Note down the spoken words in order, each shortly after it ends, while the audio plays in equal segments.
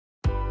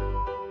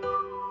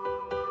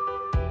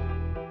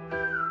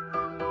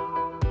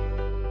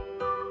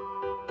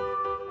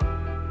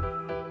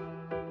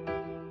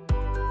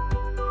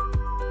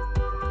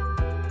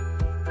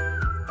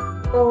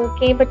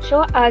Okay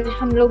बच्चों, आज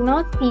हम लोग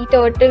ना सी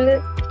टर्टल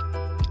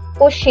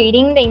को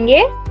शेडिंग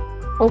देंगे।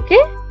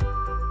 ओके,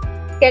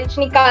 स्केच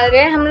निकाल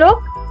रहे हैं हम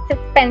लोग।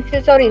 सिर्फ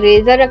पेंसिल्स और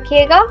इरेजर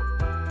रखिएगा।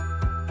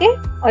 ओके,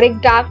 और एक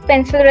डार्क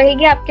पेंसिल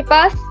रहेगी आपके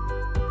पास।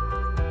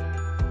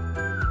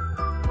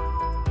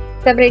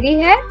 सब रेडी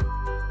है?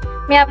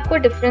 मैं आपको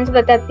डिफरेंस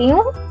बताती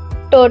हूँ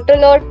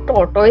टर्टल और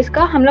टॉर्टोइस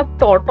का। हम लोग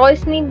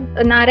टॉर्टोइस नहीं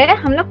बना रहे हैं,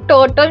 हम लोग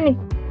टर्टल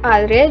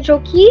निकाल रहे हैं जो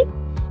कि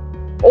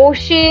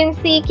ओशन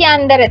सी के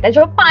अंदर रहता है,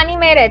 जो पानी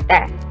में रहता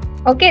है।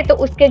 ओके, तो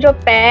उसके जो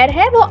पैर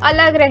है वो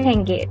अलग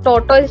रहेंगे,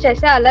 टॉर्टोइस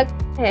जैसे अलग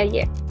है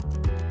ये।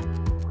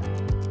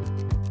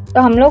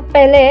 तो हम लोग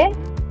पहले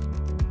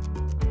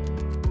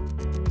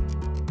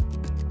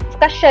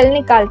इसका शेल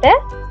निकालते हैं।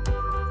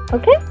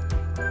 ओके,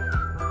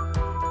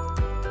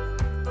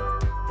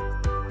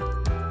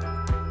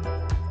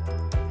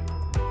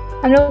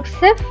 हम लोग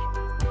सिर्फ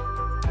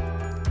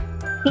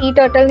सी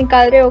टर्टल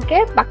निकाल रहे हैं।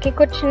 ओके, बाकी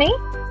कुछ नहीं।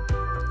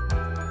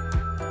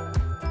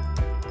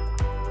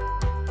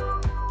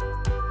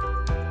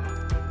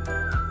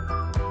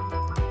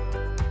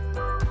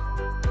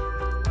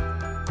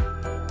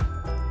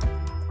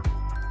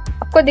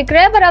 आपको दिख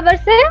रहा है बराबर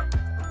से?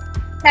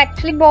 मैं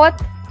एक्चुअली बहुत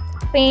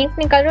पेंट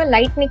निकाल रही हूँ,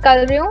 लाइट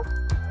निकाल रही हूँ।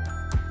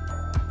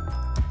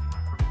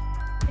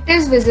 It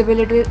is visible.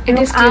 It is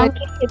clear. आम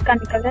की शेप का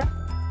निकल रहा है।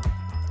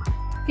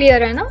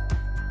 क्लियर है ना?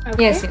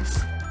 Okay. Yes, yes.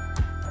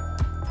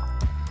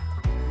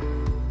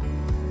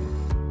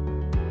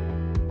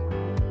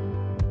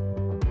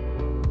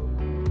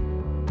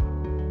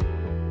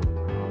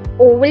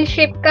 Oval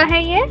shape का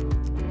है ये।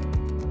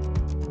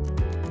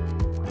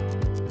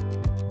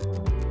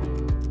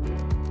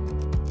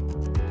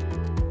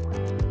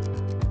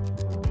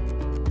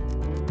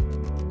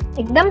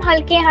 एकदम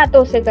हल्के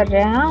हाथों से कर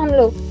रहे हैं हम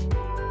लोग।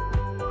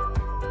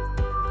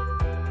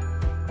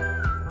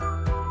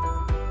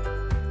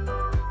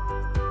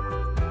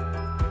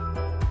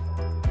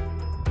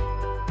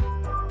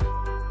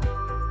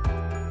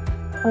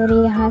 और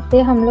यहाँ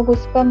से हम लोग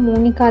उसका मुंह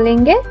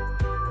निकालेंगे।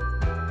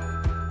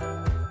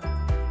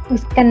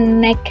 इसका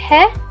नेक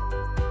है।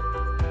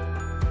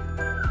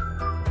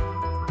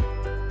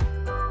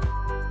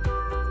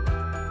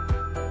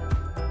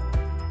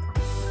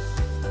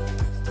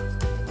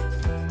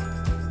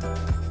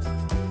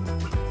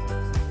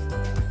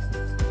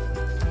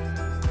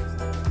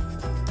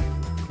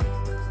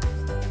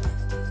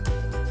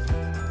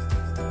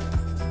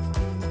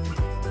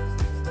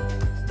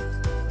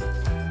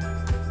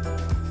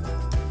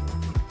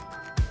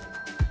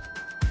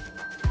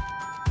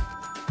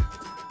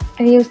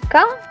 ये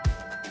उसका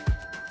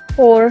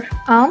फोर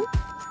आर्म।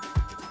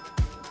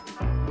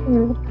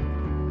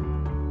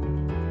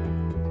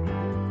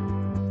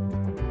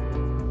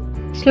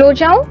 स्लो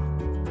जाऊं?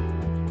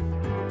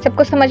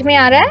 सबको समझ में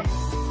आ रहा है?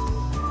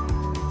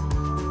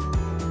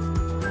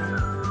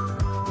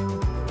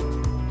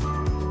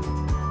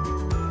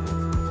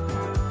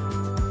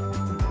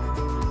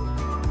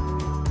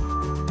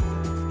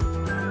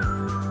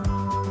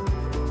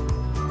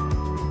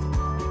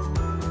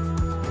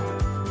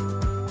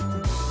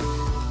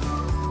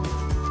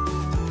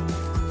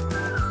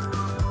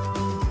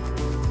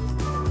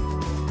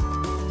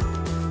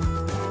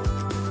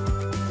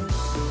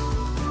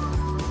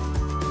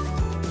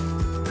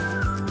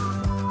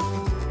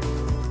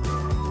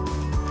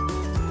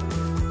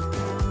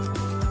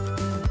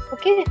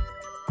 ओके,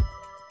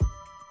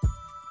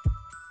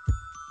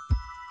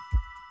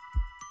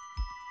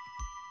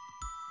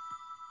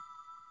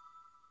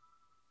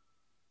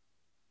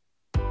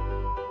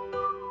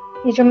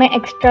 ये जो मैं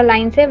एक्स्ट्रा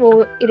लाइन्स है वो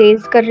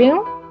इरेज कर रही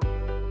हूँ।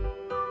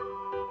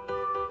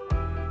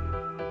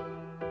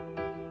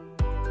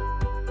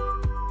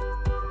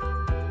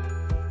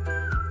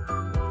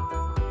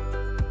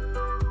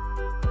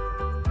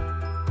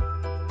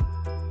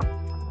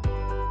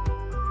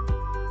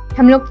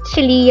 हम लोग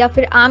चिली या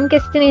फिर आम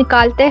कैसे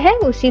निकालते हैं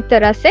उसी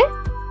तरह से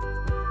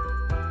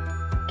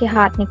के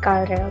हाथ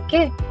निकाल रहे हैं।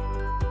 ओके,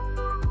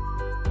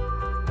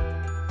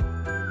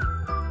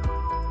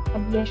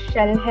 अब ये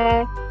शेल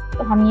है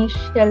तो हम ये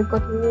शेल को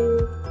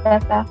थोड़ा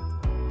सा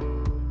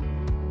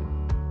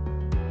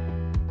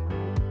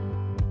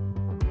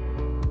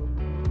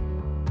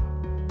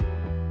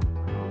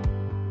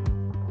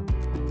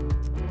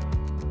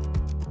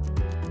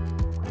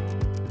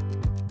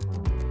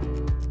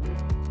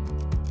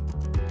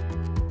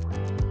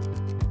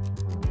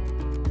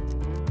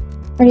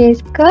और ये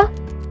इसका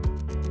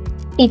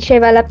पीछे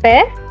वाला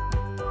पैर।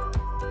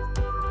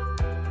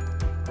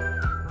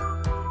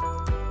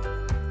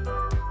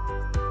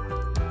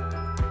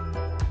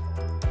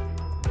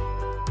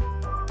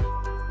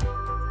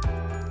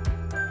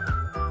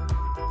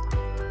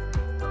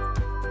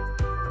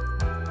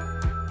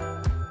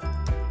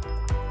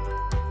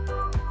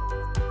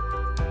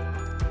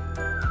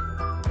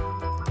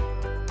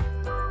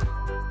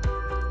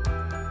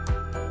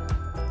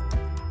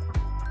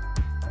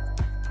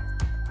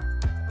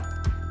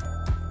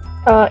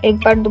 एक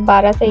बार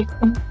दोबारा से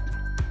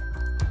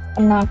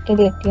बना के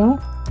देती हूँ।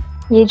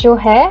 ये जो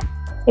है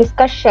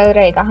इसका शेल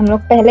रहेगा। हम लोग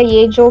पहले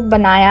ये जो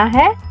बनाया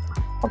है,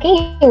 ओके,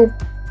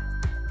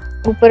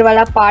 ऊपर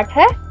वाला पार्ट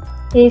है,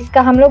 ये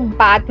इसका हम लोग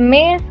बाद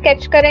में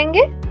स्केच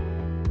करेंगे।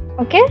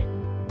 ओके,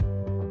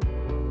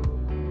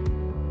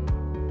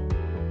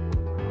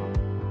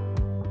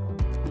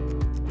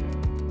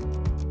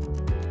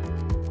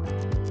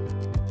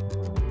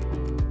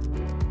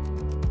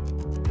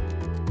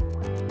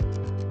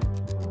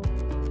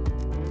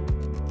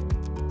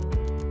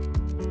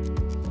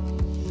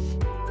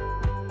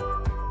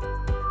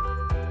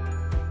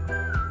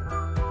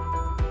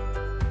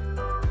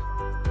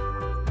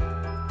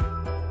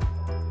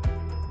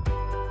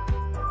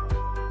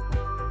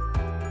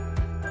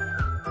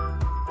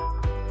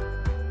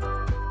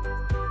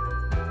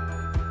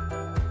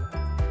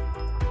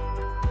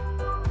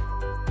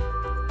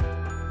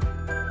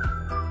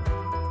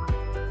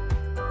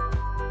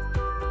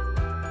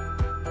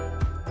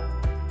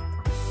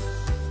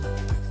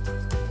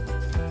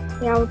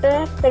 ये आउटर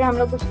है। फिर हम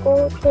लोग उसको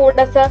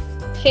थोड़ा सा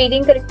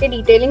शेडिंग करके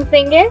डिटेलिंग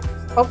देंगे।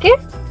 ओके,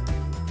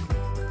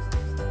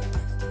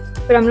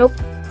 फिर हम लोग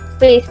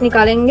फेस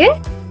निकालेंगे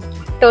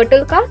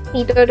टर्टल का,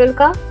 सी टर्टल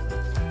का।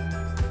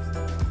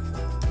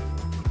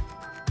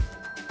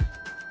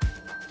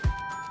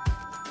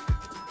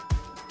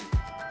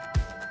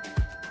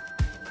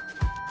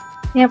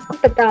 मैं आपको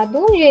बता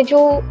दूं, ये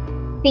जो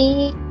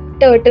सी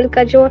टर्टल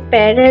का जो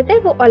पैर रहता है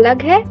वो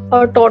अलग है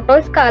और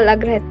टॉर्टोइस का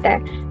अलग रहता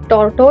है।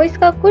 टॉर्टोइस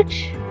का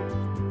कुछ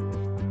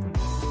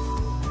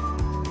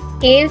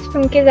स्केल्स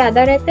उनके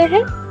ज्यादा रहते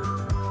हैं।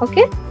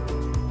 ओके,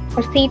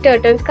 और सी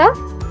टर्टल्स का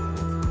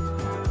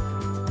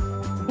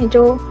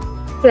जो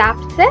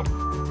फ्लैप्स है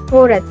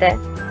वो रहता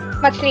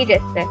है मछली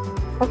जैसे।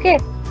 ओके,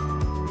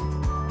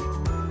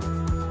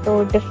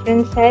 तो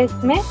डिफरेंस है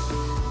इसमें।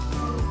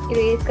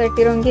 इरेज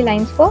करती रहूंगी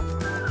लाइंस को।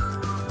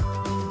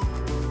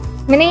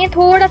 मैंने ये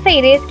थोड़ा सा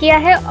इरेज किया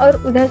है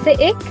और उधर से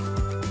एक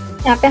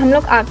यहाँ पे हम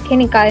लोग आंखें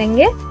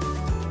निकालेंगे।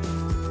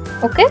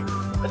 ओके,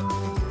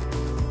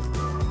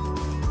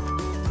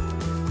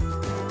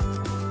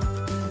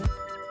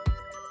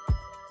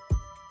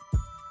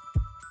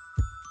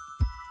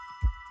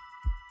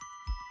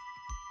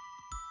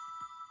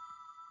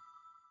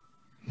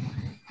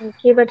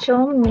 देखिए बच्चों,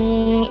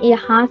 मैं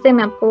यहाँ से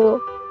मैं आपको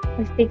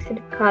नजदीक से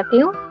दिखाती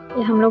हूँ।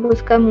 ये हम लोग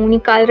उसका मुंह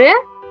निकाल रहे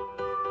हैं।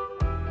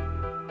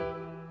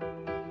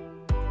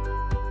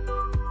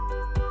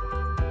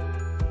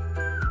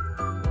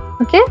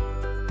 ओके,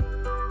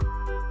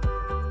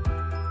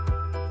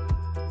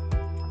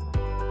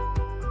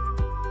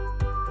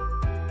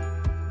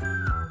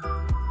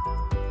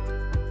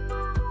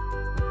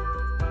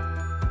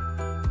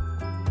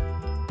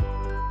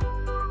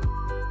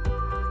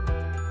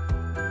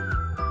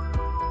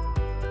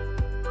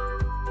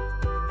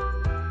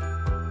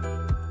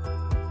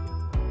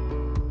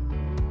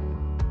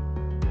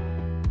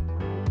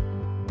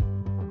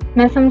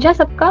 मैं समझा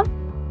सबका।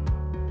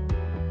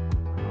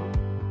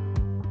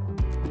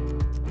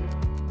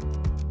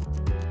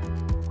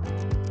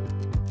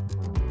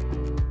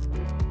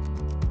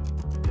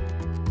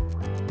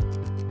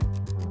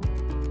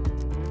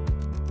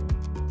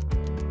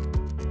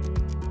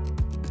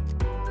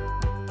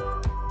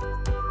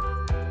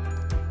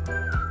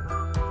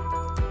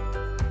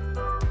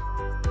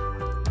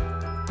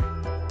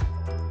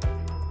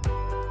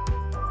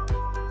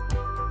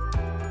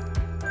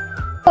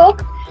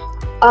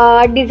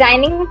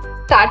 डिजाइनिंग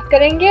स्टार्ट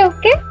करेंगे।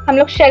 ओके, हम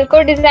लोग शेल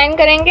को डिजाइन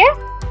करेंगे।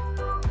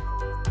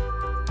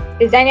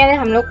 डिजाइन यानी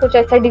हम लोग कुछ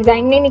ऐसा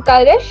डिजाइन नहीं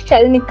निकाल रहे,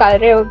 शेल निकाल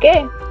रहे। ओके,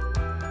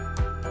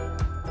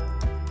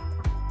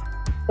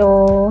 तो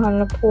हम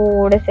लोग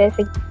थोड़े से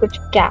ऐसे कुछ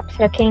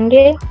कैप्स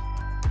रखेंगे।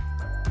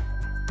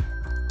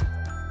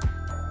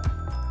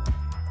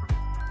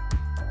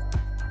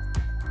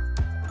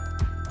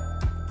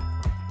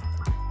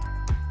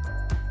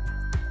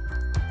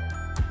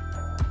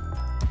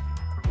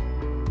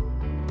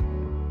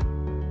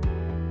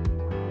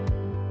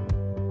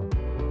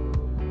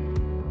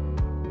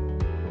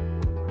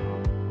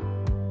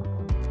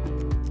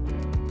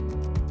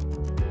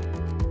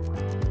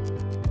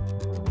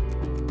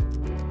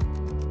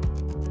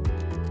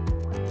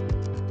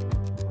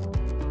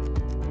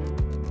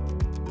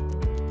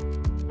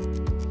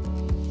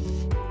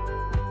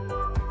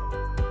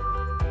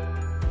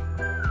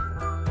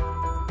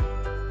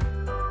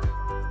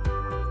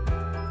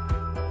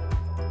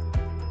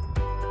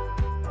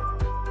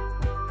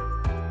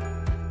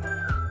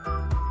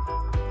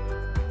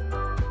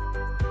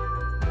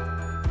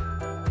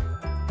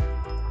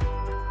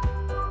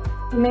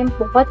 मैं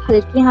बहुत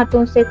हल्के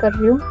हाथों से कर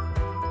रही हूँ।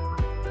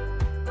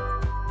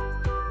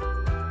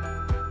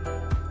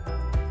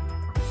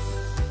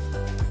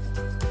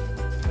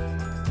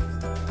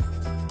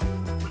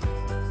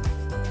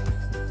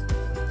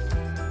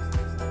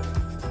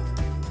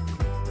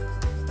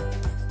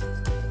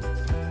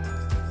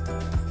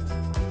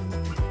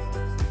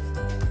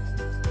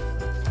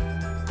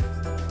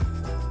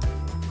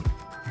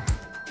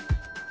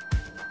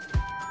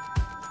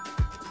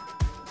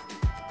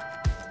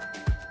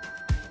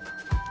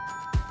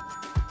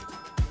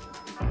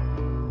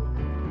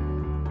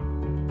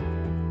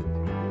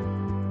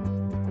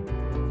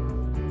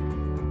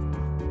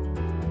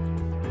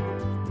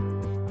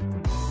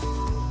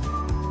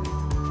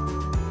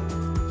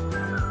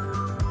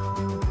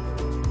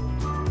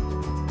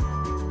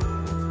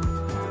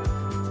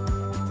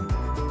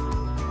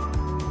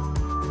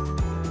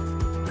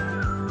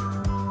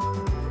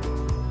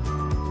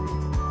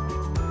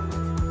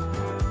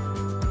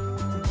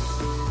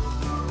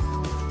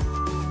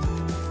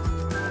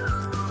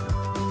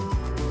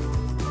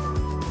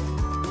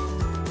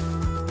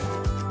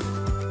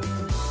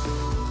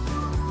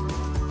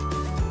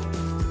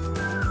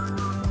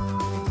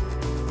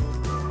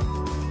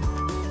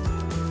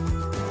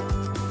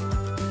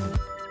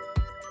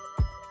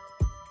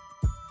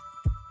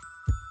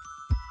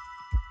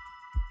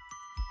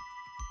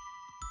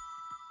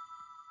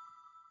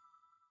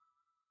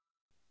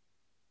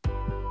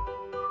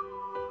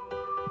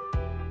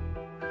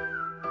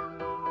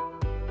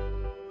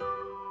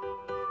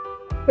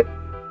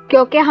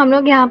 क्योंकि हम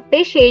लोग यहाँ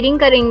पे शेडिंग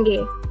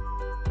करेंगे।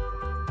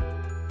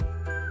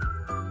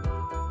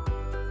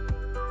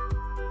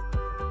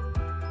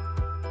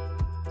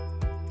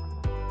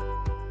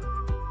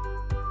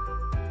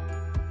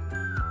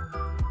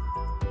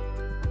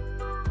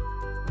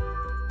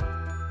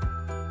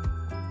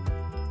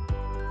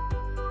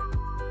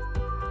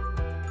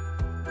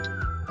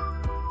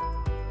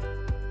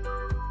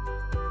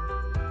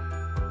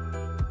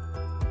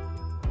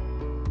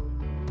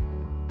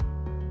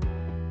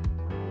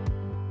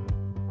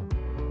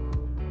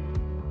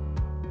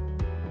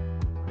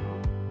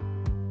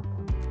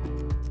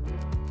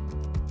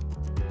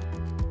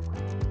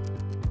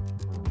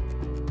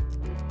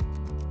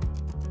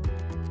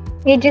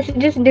 ये जिस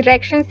जिस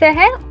डायरेक्शन से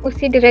है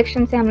उसी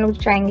डायरेक्शन से हम लोग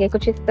जाएंगे,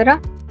 कुछ इस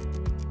तरह।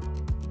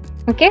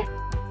 ओके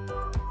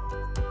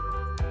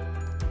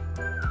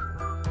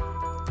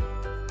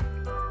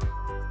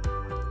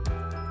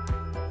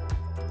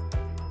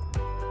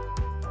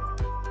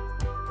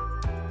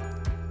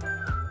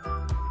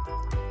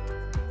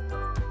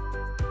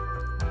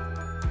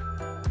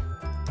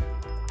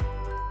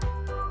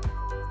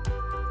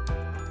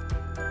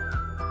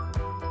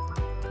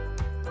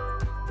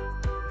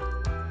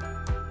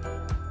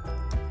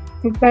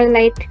एक बार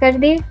लाइट कर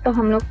दी तो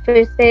हम लोग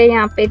फिर से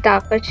यहाँ पे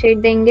डार्कर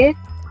शेड देंगे।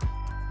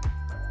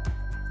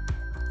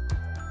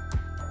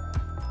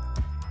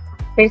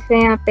 फिर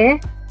से यहाँ पे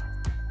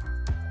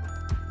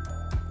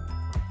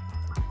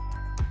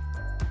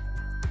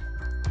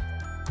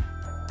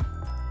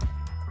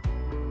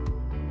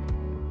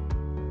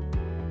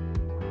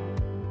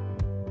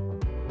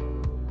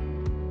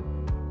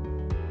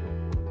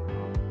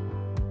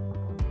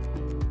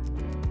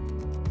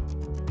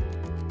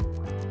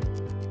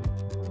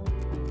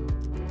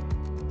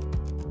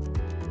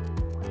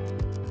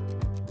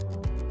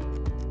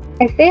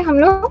ऐसे हम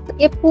लोग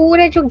ये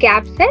पूरे जो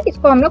गैप्स है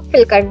इसको हम लोग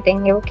फिल कर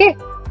देंगे। ओके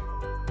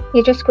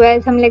ये जो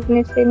स्क्वायर्स हम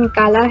लोग से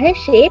निकाला है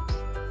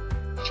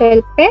शेप्स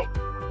शेल पे,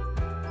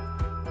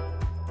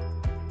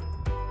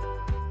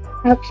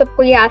 अब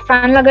सबको ये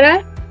आसान लग रहा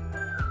है।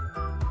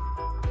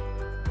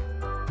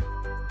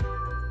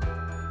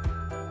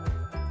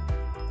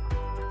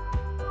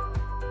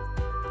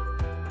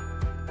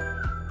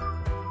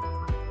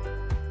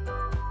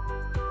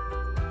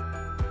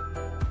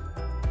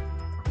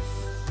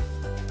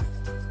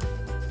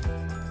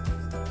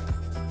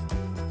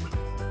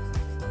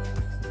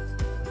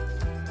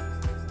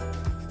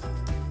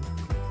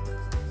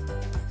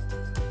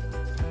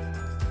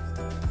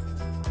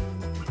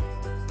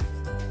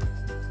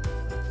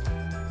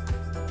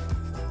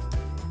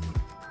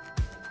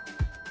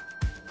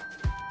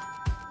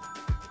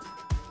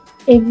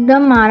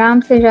 एकदम आराम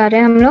से जा रहे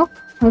हैं हम लोग।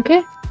 ओके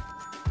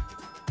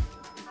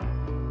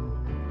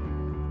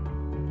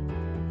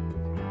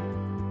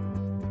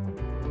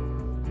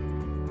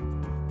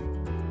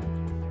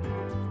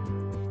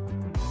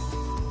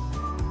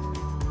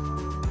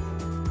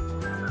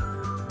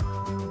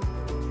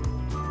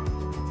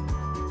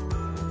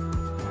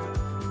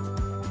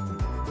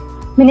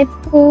मैंने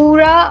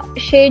पूरा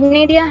शेड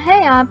नहीं दिया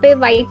है, यहाँ पे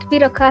वाइट भी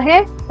रखा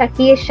है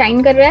ताकि ये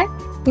शाइन कर रहा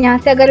है। यहाँ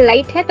से अगर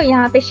लाइट है तो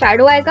यहाँ पे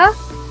शैडो आएगा।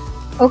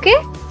 ओके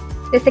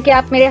जैसे कि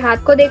आप मेरे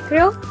हाथ को देख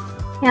रहे हो,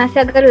 यहाँ से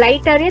अगर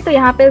लाइट आ रही है तो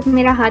यहाँ पे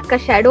मेरा हाथ का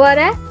शैडो आ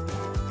रहा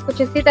है,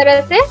 कुछ इसी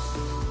तरह से।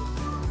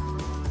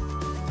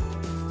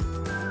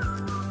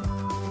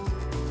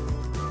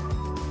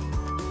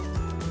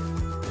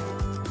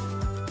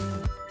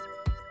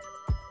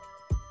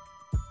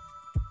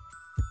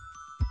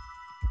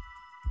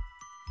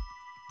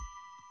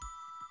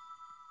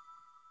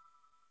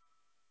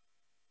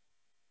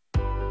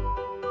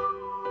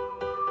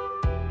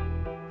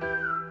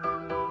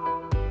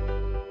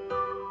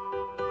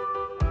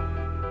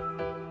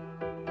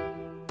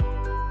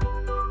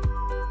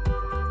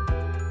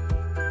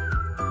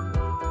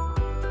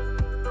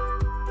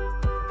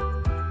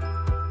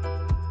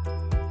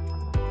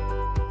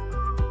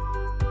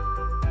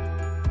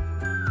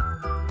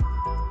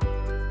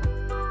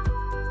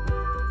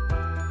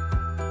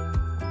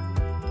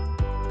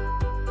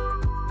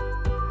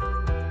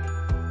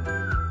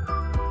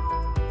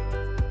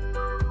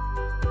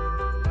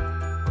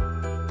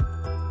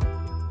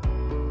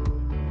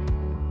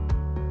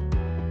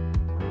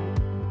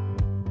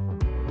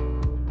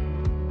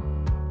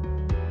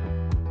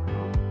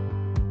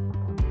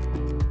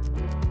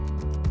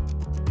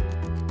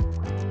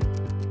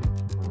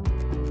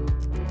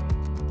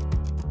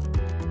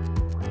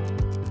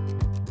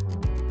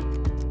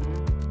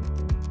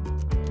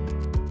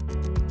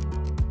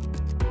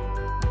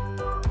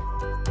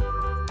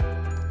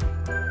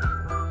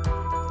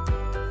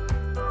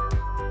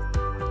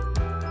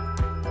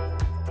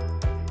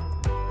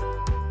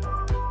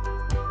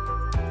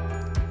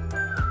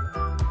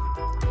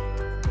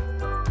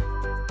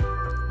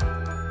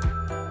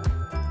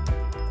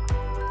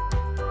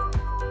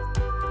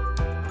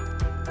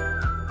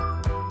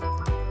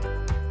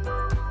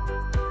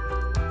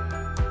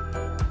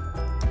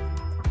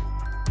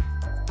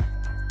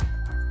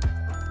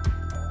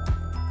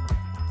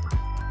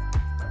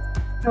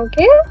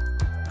 ओके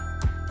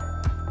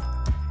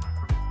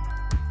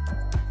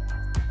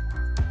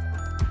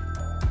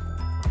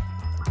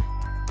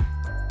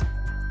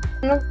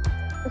हम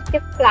लोग उसके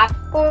फ्लैप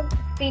को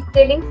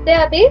डिटेलिंग्स दे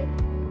अभी।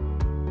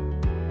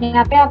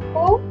 यहाँ पे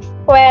आपको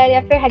स्क्वायर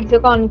या फिर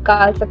हेक्सागोन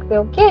निकाल सकते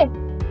हो। ओके,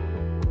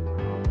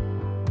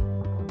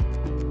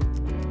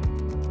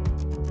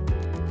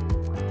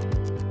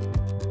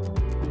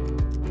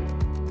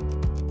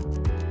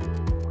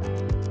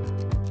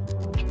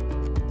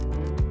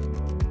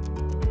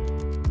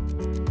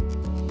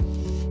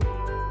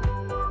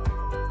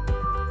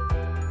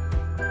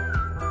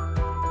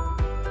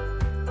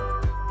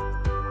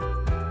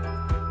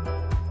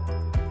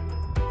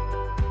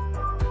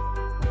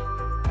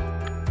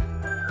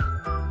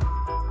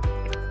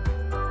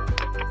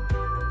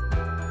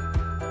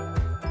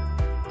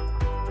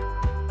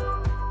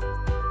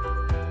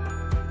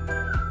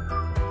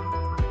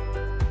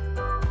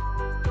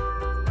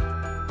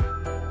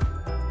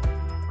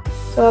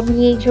 तो अब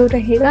ये जो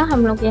रहेगा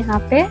हम लोग यहाँ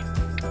पे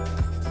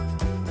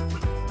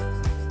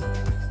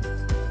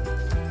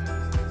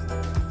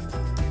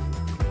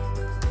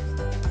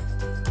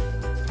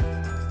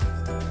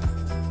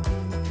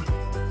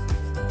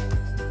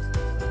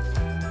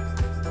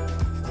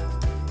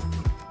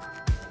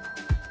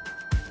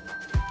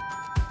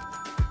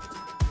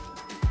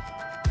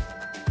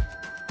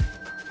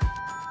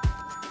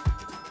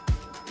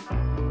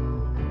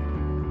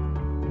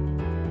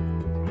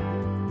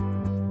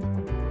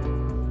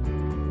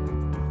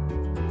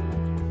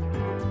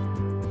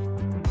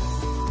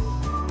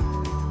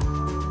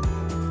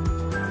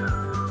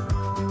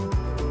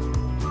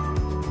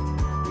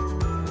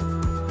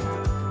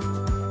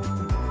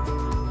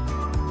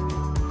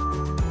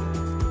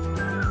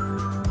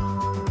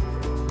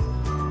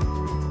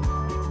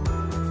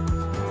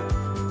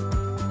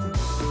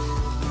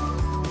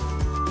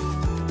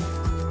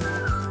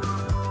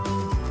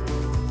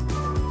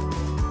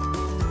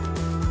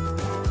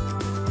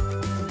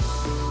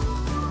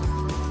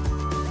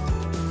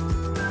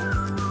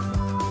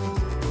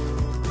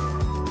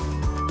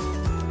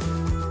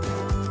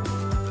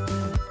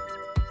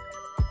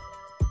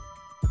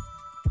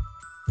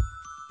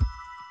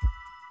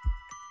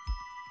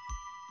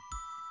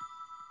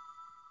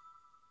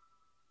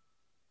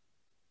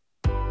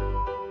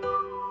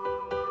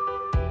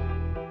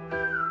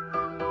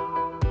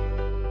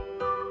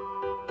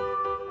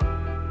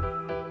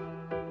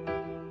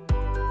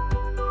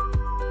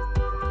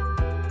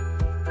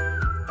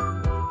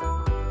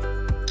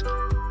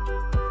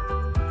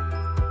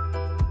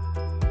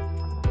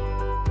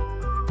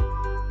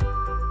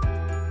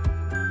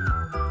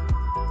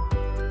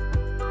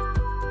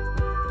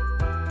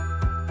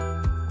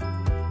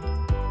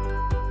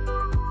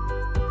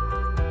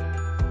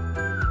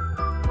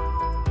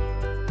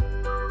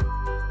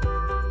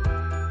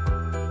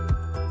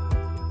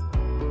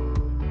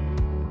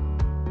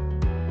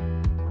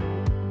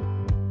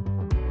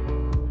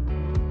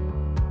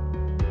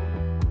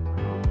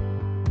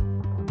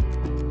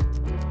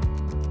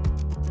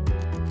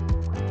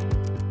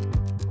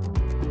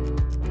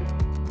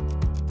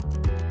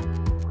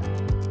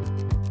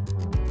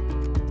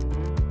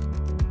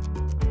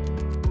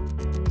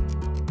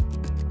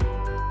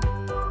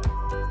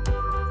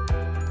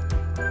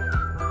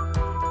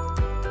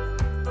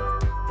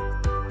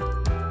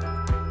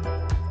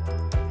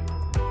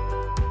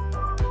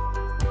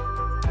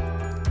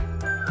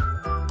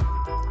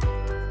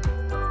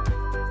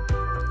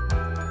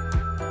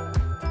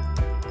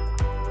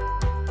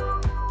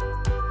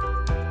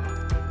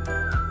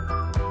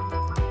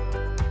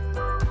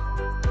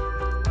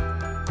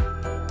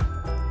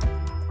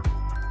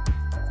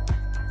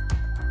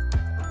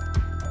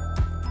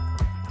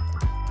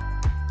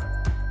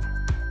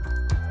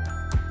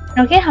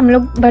ओके हम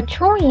लोग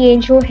बच्चों ये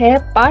जो है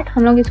पार्ट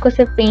हम लोग इसको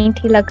सिर्फ पेंट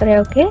ही लग रहे हैं।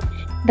 ओके,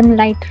 एकदम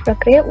लाइट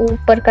रख रहे हैं।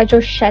 ऊपर का जो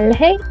शेल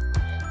है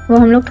वो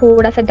हम लोग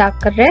थोड़ा सा डार्क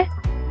कर रहे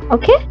हैं।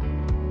 ओके,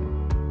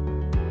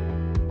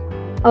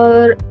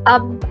 और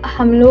अब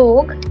हम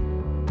लोग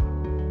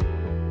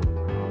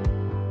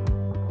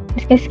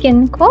इसके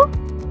स्किन को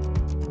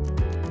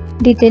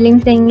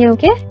डिटेलिंग देंगे।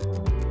 ओके,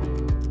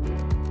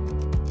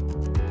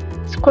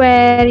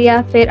 स्क्वायर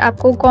या फिर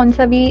आपको कौन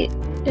सा भी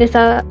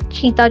जैसा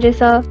चीता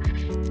जैसा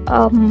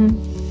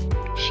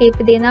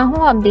शेप देना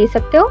हो आप दे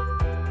सकते हो।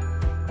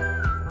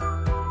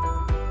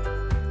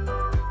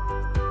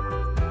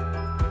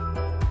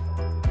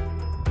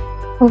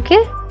 ओके,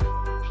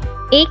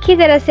 एक ही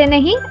तरह से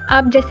नहीं,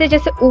 आप जैसे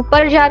जैसे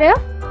ऊपर जा रहे हो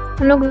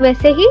हम लोग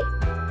वैसे ही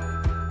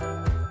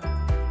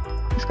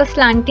उसका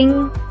स्लैंटिंग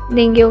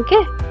देंगे।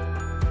 ओके,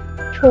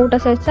 छोटा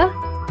सा ऐसा।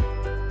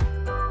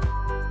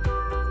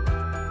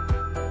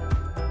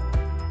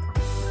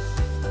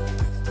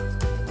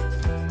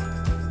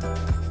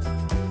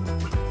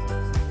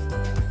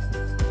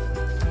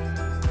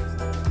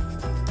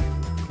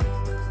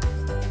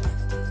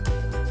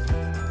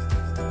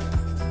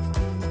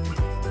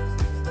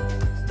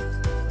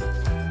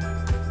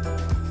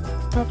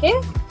 ओके,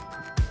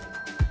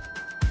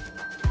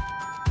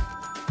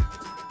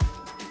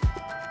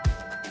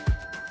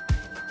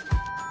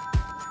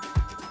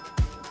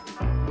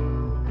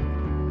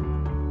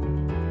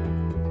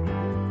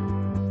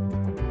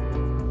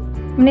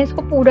 हमने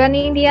इसको पूरा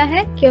नहीं दिया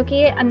है क्योंकि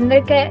ये अंदर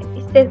का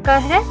रास्ते का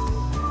है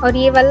और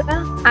ये वाला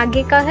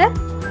आगे का है।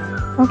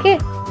 ओके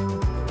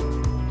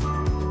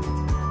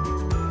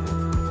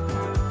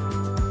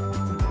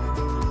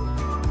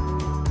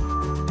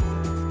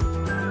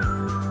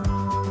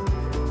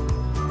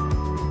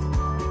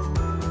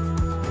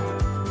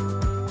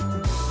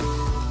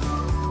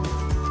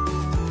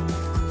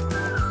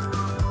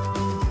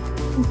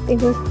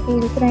जो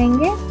स्टील्स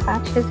रहेंगे,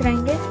 पैचेस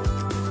रहेंगे,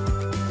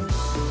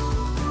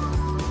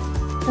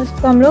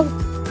 उसको हम लोग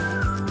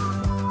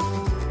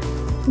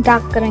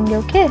डार्क करेंगे।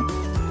 ओके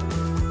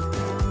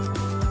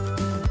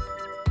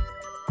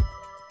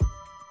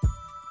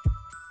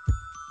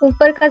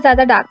ऊपर का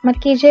ज्यादा डार्क मत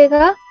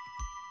कीजिएगा,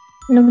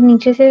 हम लोग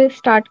नीचे से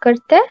स्टार्ट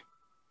करते हैं।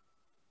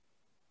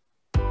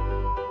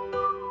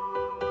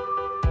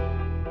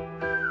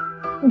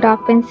 डार्क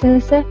पेंसिल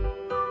से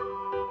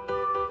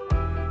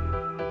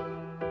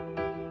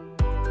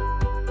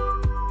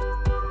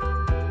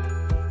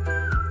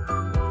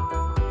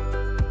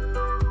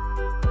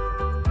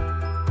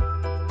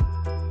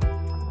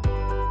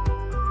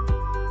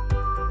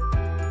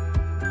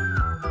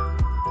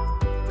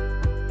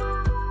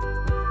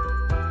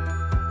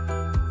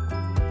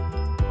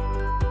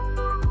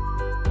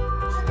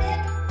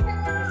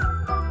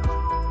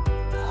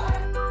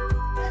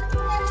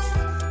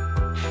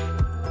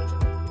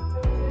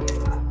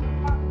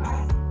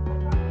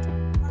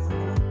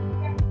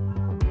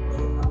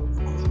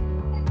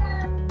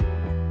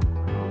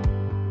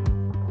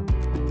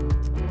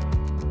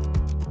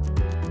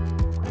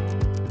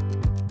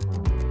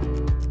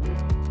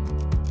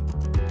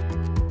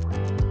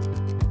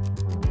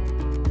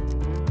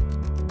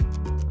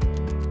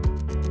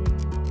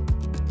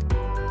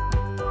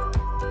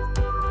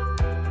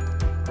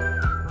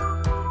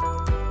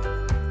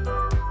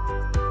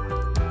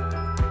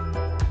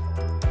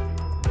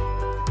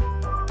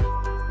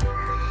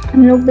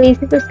हम लोग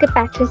बेसिक उसके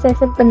पैचेस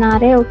ऐसे बना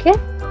रहे हैं। ओके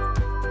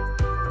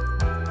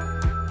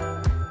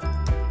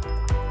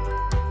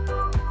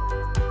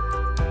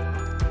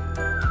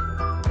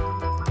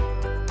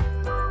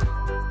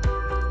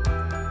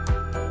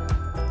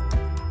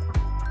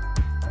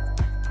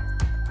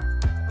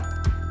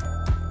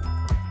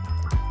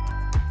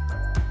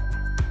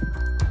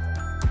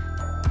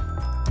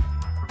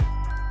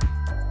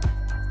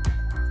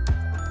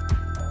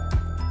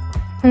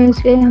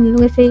इसलिए हम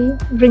लोग ऐसे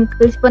ही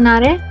रिंकल्स बना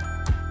रहे हैं।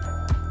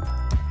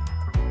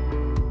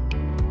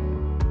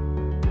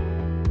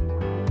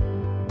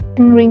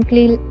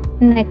 रिंकली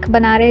नेक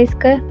बना रहे हैं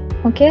इसका।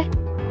 ओके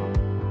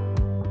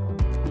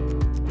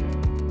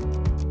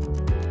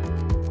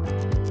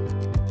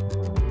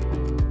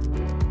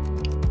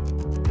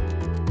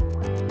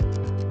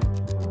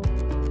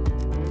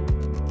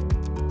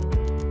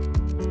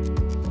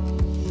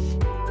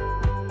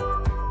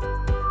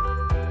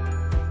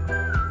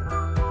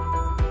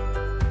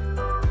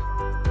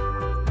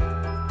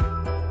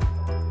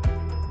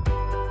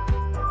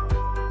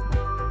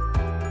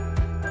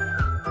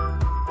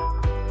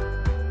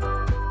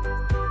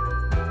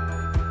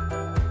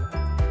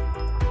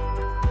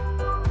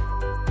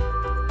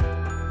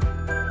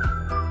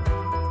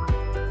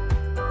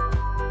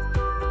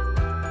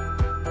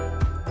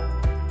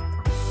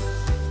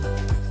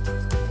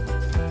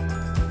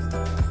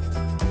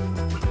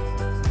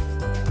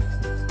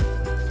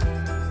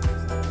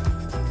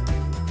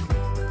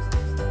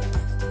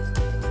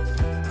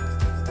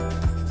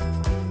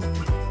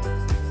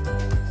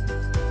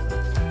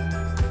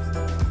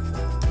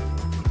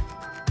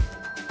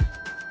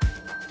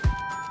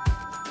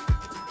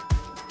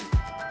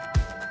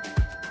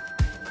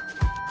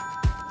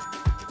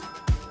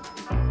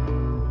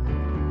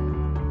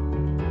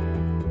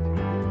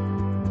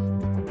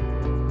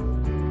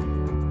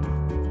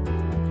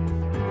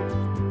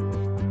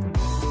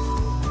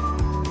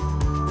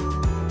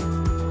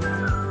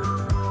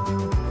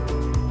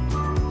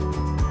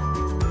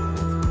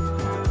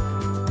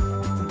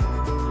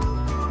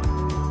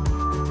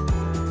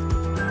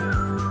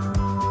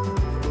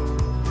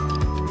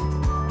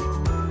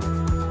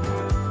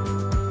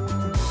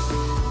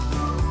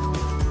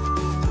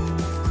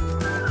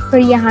तो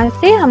यहाँ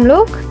से हम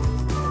लोग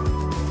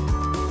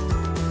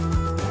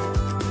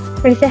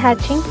फिर से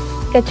हैचिंग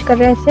स्केच कर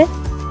रहे हैं ऐसे।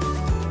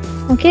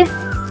 ओके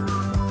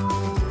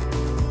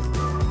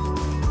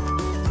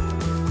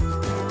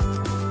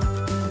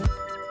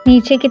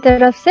नीचे की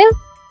तरफ से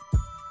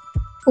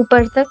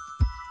ऊपर तक।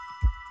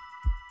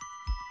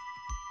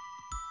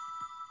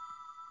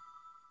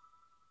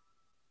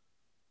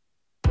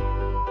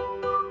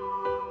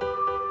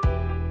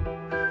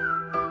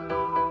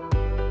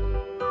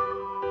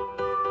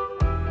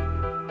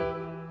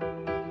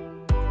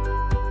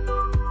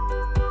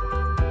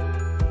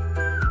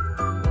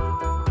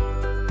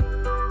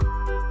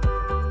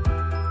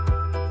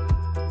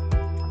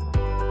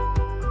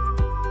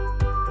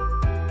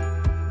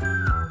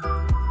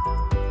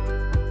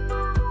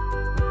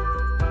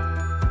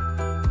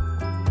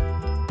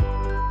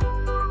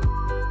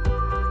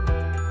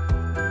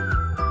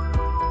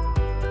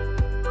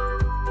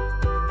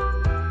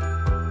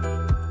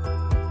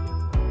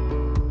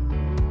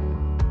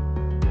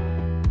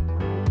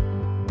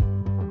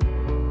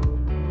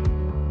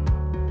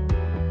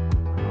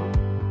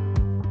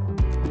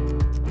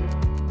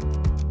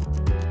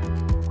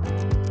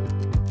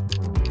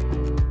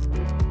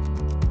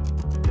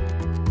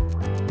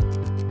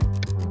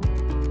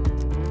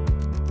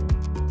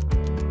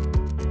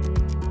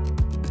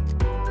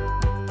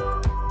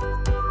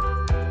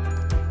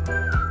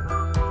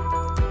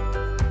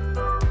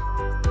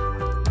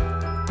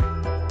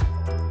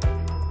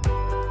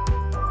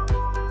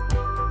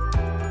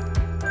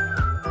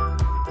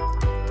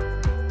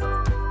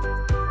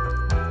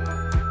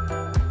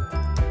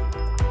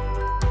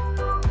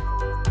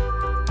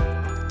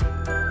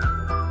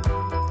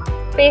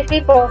 फेस भी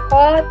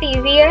बहुत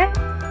इजी है।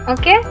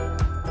 ओके,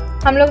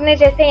 हम लोग ने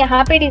जैसे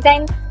यहाँ पे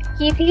डिजाइन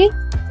की थी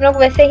हम लोग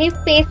वैसे ही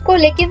फेस को,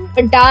 लेकिन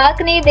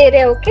डार्क नहीं दे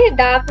रहे। ओके,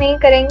 डार्क नहीं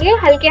करेंगे,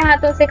 हल्के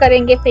हाथों से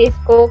करेंगे फेस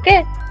को।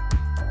 ओके,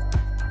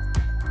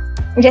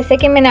 जैसे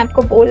कि मैंने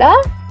आपको बोला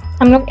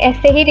हम लोग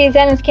ऐसे ही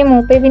डिजाइन उसके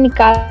मुंह पे भी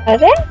निकाल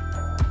रहे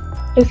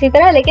हैं उसी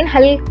तरह, लेकिन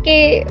हल्के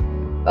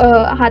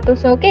हाथों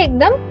से। ओके,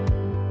 एकदम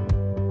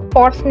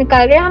स्पॉट्स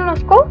निकाल रहे हैं हम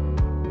उसको।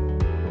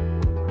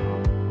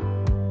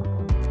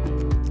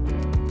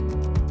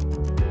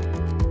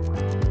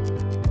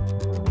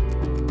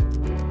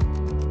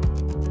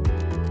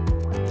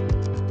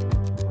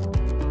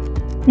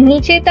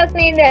 नीचे तक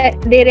नहीं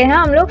दे रहे हैं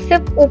हम लोग,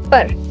 सिर्फ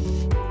ऊपर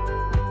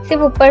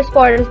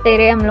स्पॉट्स दे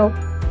रहे हैं हम लोग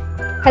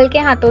हल्के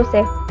हाथों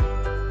से,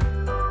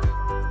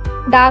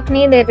 डार्क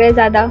नहीं दे रहे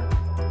ज्यादा।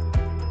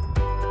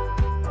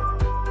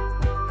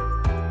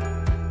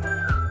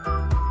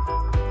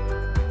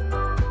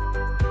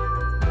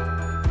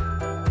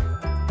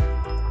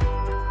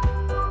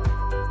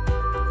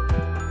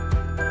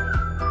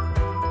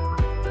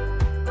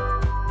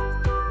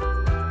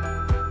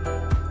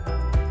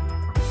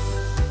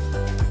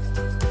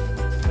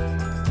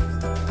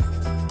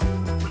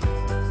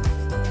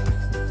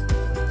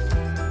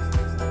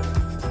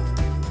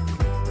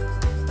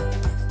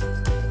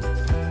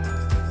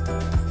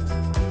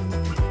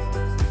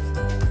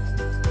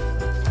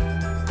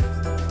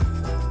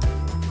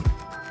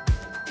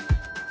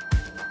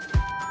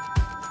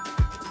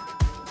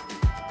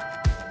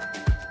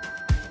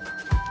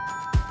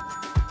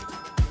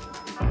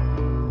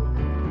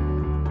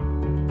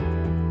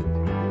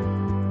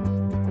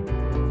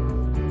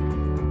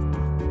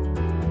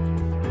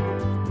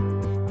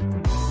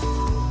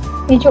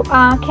 ये जो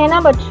आँख है ना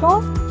बच्चों,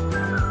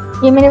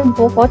 ये मैंने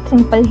बहुत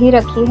सिंपल ही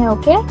रखी है।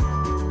 ओके,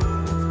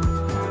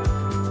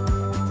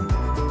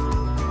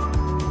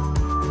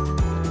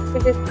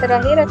 तो इस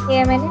तरह ही रखी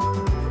है मैंने।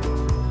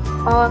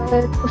 और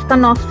उसका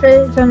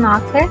नॉस्ट्रिल जो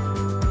नाक है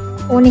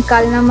वो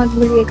निकालना मत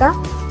भूलिएगा।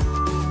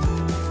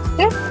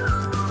 ओके,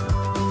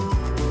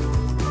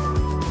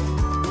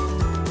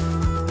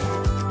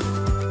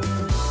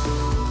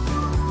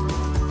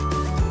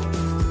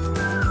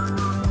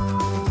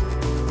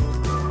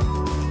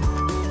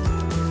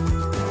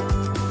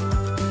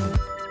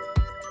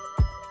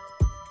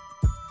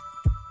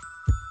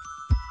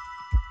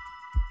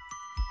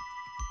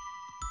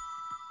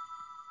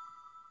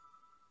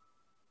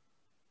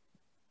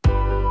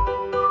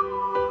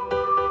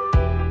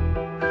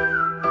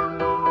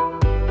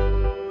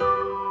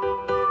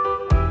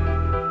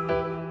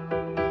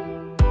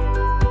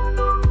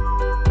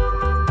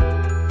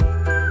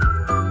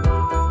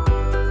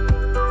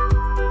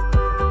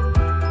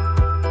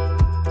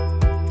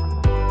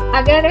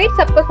 आ गया राइट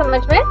सबको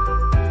समझ में?